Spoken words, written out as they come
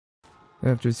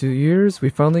After 2 years, we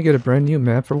finally get a brand new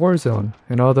map for Warzone,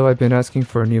 and although I've been asking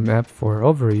for a new map for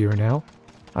over a year now,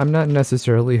 I'm not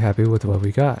necessarily happy with what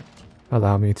we got.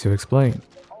 Allow me to explain.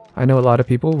 I know a lot of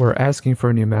people were asking for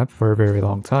a new map for a very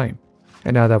long time,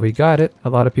 and now that we got it, a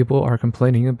lot of people are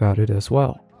complaining about it as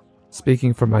well.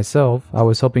 Speaking for myself, I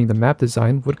was hoping the map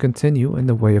design would continue in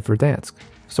the way of Verdansk,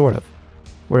 sort of,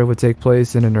 where it would take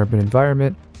place in an urban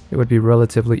environment, it would be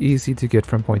relatively easy to get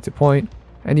from point to point,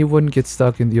 and you wouldn't get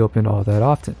stuck in the open all that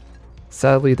often.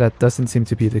 Sadly, that doesn't seem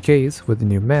to be the case with the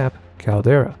new map,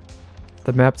 Caldera.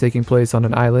 The map taking place on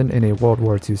an island in a World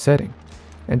War II setting.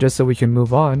 And just so we can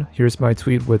move on, here's my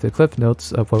tweet with the cliff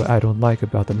notes of what I don't like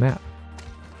about the map.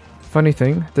 Funny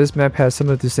thing, this map has some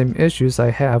of the same issues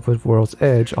I have with World's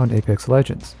Edge on Apex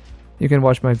Legends. You can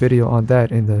watch my video on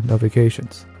that in the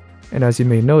notifications. And as you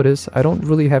may notice, I don't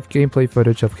really have gameplay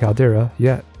footage of Caldera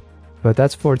yet. But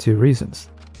that's for 2 reasons.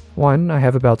 One, I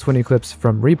have about 20 clips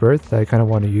from Rebirth that I kinda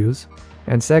want to use,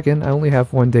 and second, I only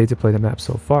have 1 day to play the map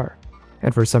so far,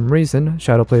 and for some reason,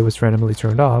 Shadowplay was randomly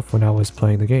turned off when I was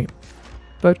playing the game.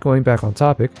 But going back on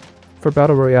topic, for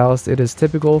Battle Royales it is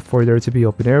typical for there to be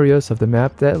open areas of the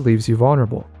map that leaves you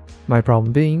vulnerable, my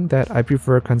problem being that I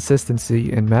prefer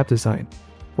consistency in map design,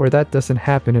 where that doesn't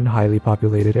happen in highly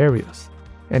populated areas.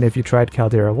 And if you tried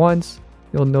Caldera once,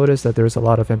 you'll notice that there's a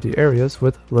lot of empty areas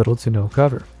with little to no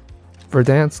cover.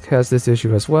 Verdansk has this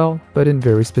issue as well, but in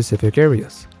very specific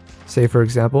areas. Say for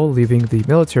example, leaving the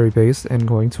military base and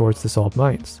going towards the salt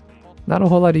mines. Not a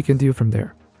whole lot you can do from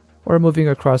there. Or moving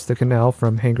across the canal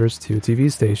from hangars to TV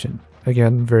station.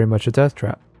 Again, very much a death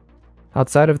trap.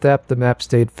 Outside of that, the map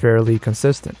stayed fairly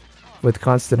consistent, with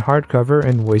constant hard cover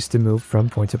and ways to move from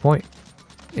point to point.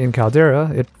 In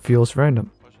Caldera, it feels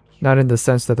random. Not in the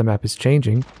sense that the map is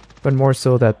changing, but more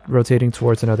so that rotating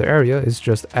towards another area is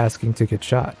just asking to get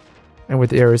shot. And with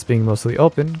the areas being mostly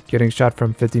open, getting shot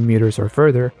from 50 meters or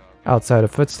further, outside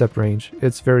of footstep range,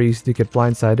 it's very easy to get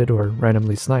blindsided or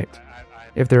randomly sniped.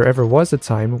 If there ever was a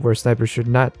time where snipers should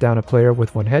not down a player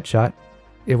with 1 headshot,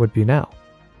 it would be now.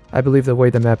 I believe the way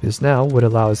the map is now would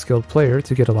allow a skilled player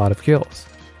to get a lot of kills.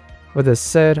 With this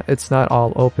said, it's not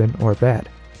all open or bad.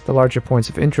 The larger points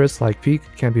of interest like Peak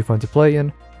can be fun to play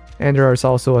in, and there is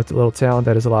also a little town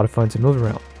that is a lot of fun to move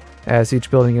around, as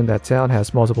each building in that town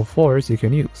has multiple floors you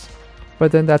can use.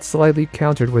 But then that's slightly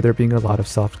countered with there being a lot of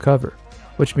soft cover,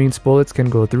 which means bullets can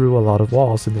go through a lot of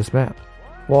walls in this map.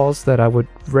 Walls that I would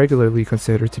regularly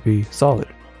consider to be solid.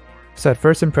 So at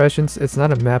first impressions, it's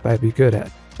not a map I'd be good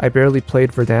at. I barely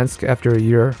played Verdansk after a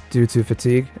year due to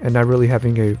fatigue and not really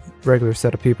having a regular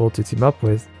set of people to team up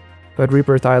with, but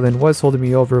Rebirth Island was holding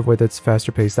me over with its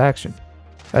faster paced action.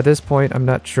 At this point, I'm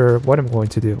not sure what I'm going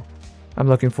to do. I'm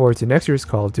looking forward to next year's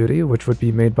Call of Duty, which would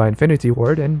be made by Infinity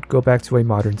Ward and go back to a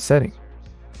modern setting.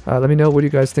 Let me know what you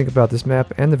guys think about this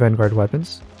map and the Vanguard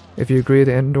weapons. If you agreed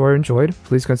and or enjoyed,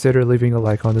 please consider leaving a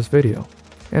like on this video,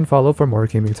 and follow for more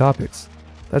gaming topics.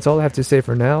 That's all I have to say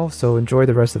for now, so enjoy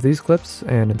the rest of these clips,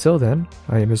 and until then,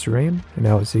 I am Mr. Rain, and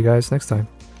I will see you guys next time.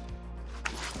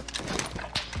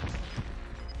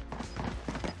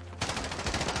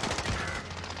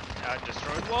 I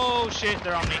destroyed. Whoa, shit,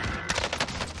 they're on me.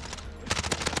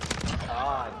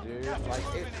 Ah, dude,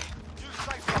 like it.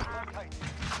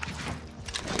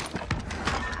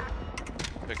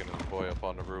 Picking this boy up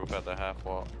on the roof at the half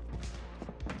wall.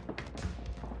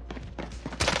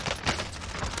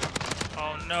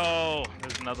 Oh no,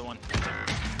 there's another one.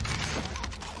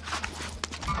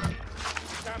 I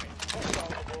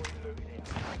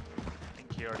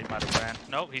think he already might have ran.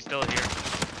 Nope, he's still here.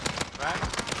 Right?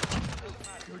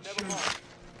 Good shoot.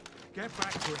 Get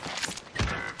back to it.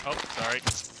 Oh, sorry.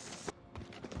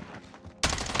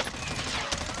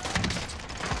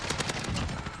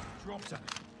 Drop that.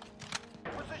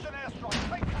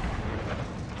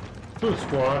 2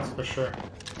 squads for sure.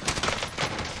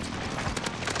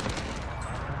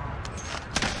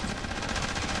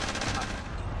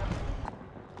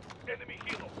 Enemy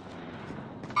helo.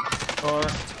 Or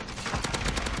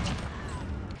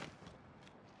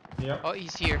yep. Oh,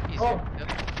 he's here. He's Oh. here. Yep.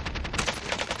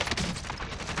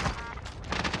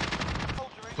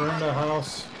 We're in the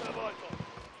house.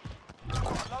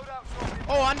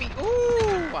 Oh, I mean,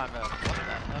 ooh, I'm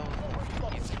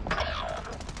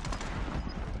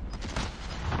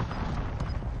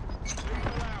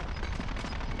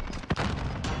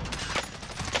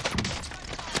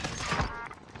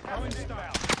what the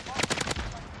hell?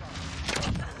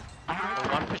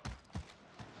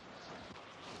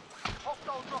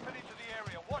 Hostile dropping into the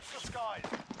area. Watch the skies.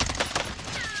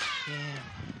 Damn.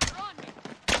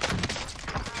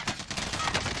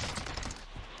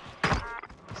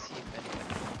 See if anyone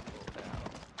can pull that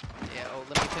out. Yeah, oh,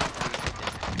 let me pin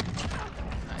 3.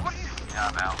 Yeah,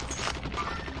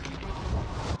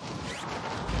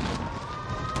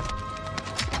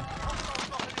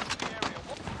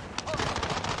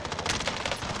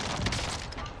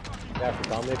 for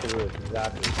Dominic the roof,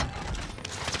 exactly.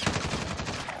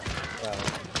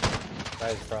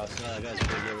 Guys cross. No, that guy's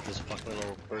pretty good with this fucking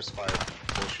little burst fire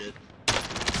bullshit.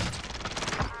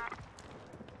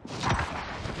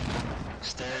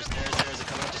 Stairs, they're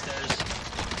coming up the stairs.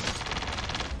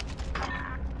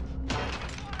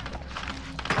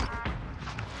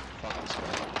 Fuck this guy.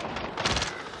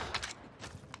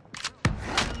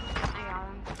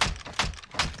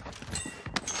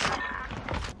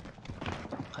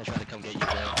 I tried to come get you, bro.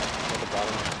 At the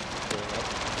bottom.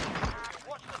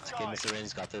 It's okay, Mr.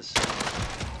 Rain's got this.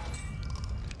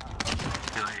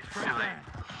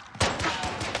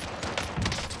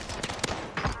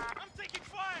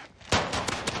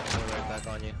 Coming right back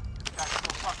on you.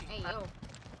 Hey, yo.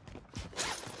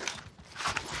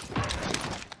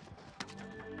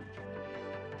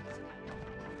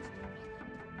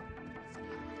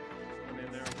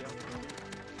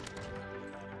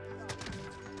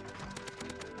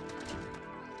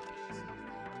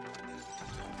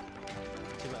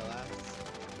 To my left.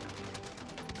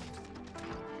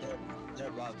 They're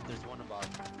above. There's one above.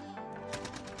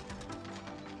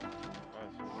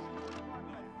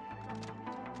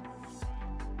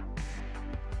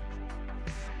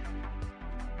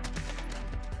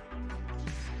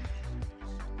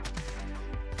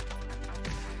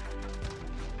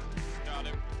 Got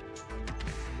him.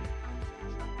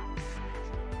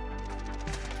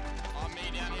 On me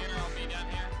down here, on me down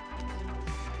here.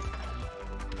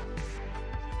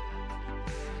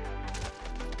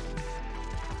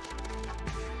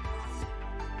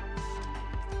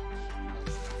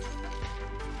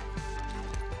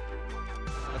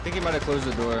 I think he might have closed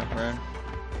the door, man.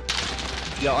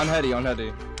 Yeah, on heady, on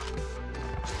heady.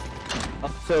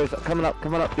 Upstairs, coming up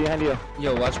behind you.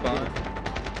 Yo, watch behind.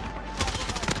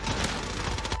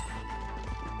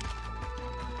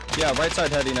 Yeah, right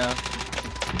side heady now.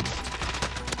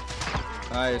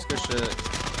 Nice, good shit.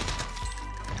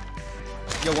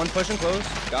 Yo, one pushing close.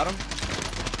 Got him.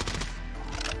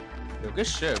 Yo, good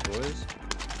shit, boys.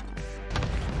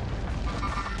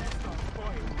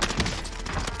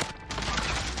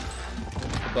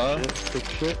 Above. Good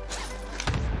shit.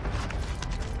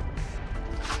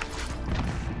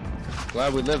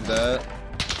 Glad we lived that.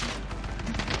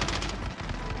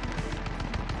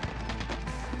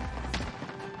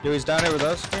 Yo, he's down here with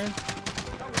us, man.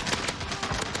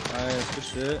 Nice, good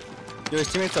shit. Yo,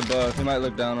 his teammate's above. He might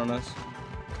look down on us.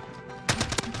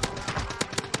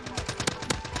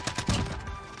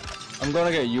 I'm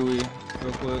gonna get Yui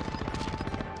real quick.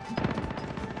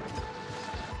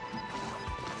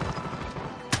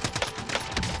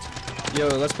 Yo,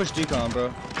 let's push decon,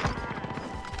 bro.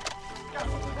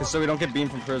 So we don't get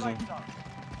beamed from prison.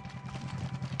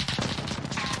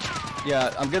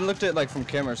 Yeah, I'm getting looked at like from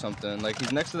Kim or something. Like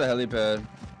he's next to the helipad.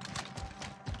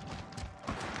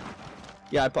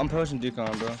 Yeah, I'm pushing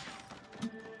decon, bro.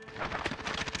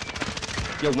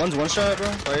 Yo, one's one shot, bro.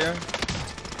 Right here.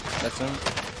 That's him.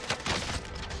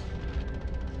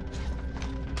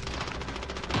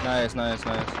 Nice, nice,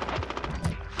 nice.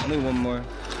 Only one more.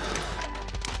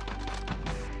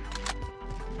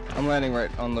 I'm landing right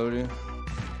on Lodi.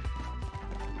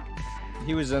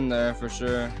 He was in there for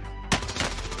sure.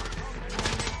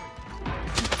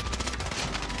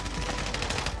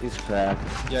 He's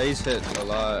cracked. Yeah, he's hit a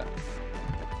lot.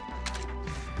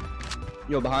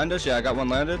 Yo, behind us? Yeah, I got one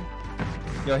landed.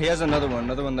 Yo, he has another one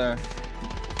there.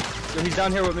 Yo, he's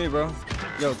down here with me, bro.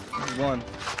 Yo, he's one.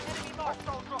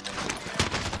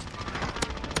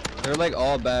 They're like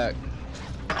all back.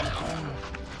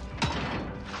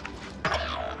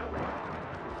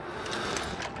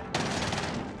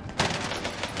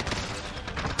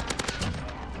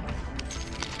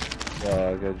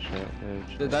 Oh, good shit,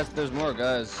 good shit. There's more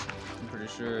guys. I'm pretty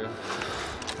sure.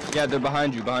 Yeah, they're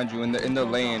behind you, in the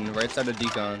lane, right side of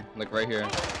decon, like right here.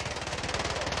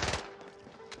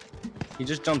 He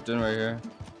just jumped in right here.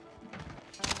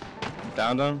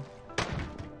 Downed him.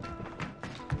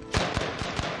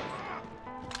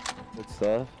 Good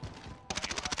stuff.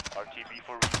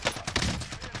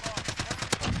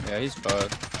 Yeah, he's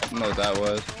fucked. I don't know what that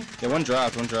was. Yeah, one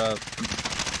dropped.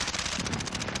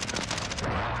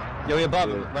 Yo, he above,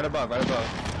 right above.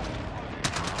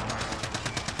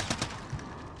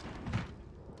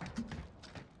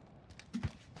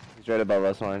 He's right above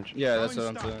us, orange. Yeah, that's what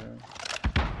I'm saying.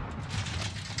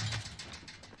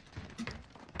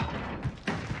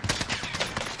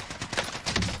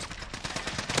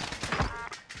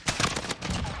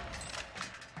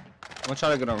 I'm gonna try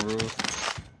to get on roof.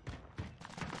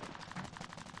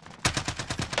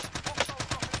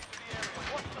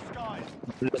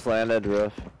 Just landed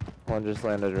roof. One just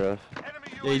landed roof. Enemy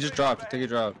Yeah, he just UAV dropped. overhead. Take a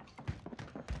drop.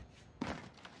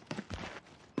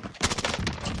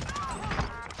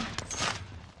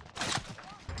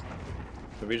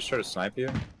 Did we just try to snipe you?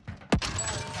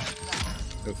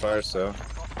 Who fires so?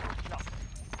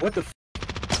 What the f?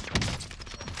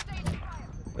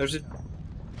 There's a...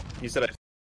 You said I...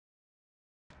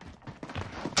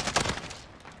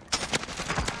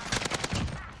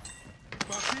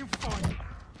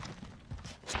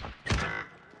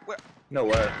 Where? No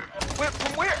way. Where?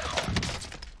 From where?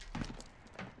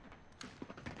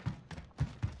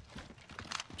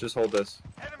 Just hold this.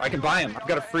 I can buy him. I've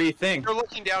got a free thing. They're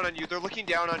looking down on you. They're looking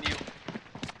down on you.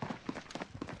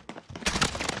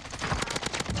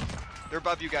 They're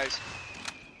above you guys.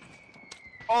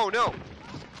 Oh no!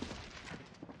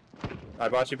 I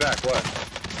bought you back. What?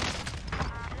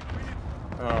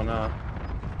 Oh no.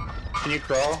 Can you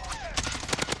crawl?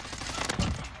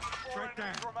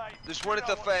 There's one at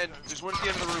the end. There's one at the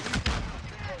end of the roof.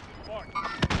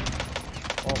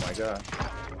 Oh my god.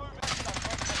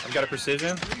 I've got a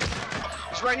precision.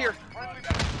 He's right here.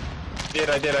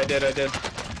 I did.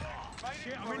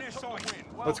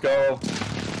 Let's go.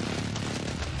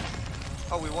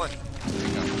 Oh, we won.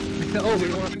 Oh,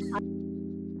 we won.